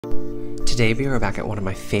Today we are back at one of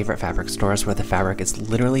my favorite fabric stores where the fabric is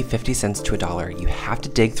literally 50 cents to $1. You have to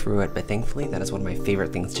dig through it, but thankfully that is one of my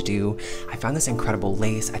favorite things to do. I found this incredible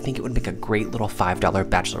lace. I think it would make a great little $5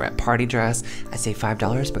 bachelorette party dress. I say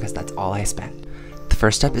 $5 because that's all I spent. The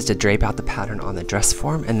first step is to drape out the pattern on the dress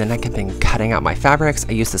form, and then I can begin cutting out my fabrics.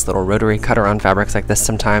 I use this little rotary cutter on fabrics like this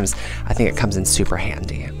sometimes. I think it comes in super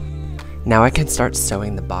handy. Now I can start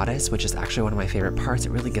sewing the bodice, which is actually one of my favorite parts.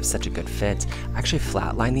 It really gives such a good fit. I actually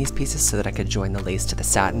flatline these pieces so that I could join the lace to the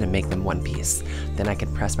satin and make them one piece. Then I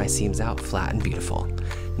can press my seams out flat and beautiful.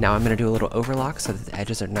 Now I'm going to do a little overlock so that the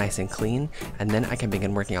edges are nice and clean, and then I can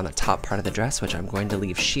begin working on the top part of the dress, which I'm going to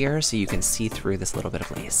leave sheer so you can see through this little bit of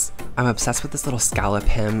lace. I'm obsessed with this little scallop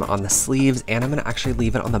hem on the sleeves, and I'm going to actually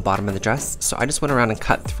leave it on the bottom of the dress, so I just went around and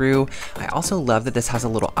cut through. I also love that this has a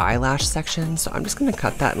little eyelash section, so I'm just going to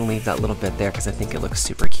cut that and leave that little bit there because I think it looks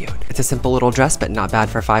super cute. It's a simple little dress, but not bad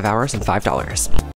for 5 hours and $5.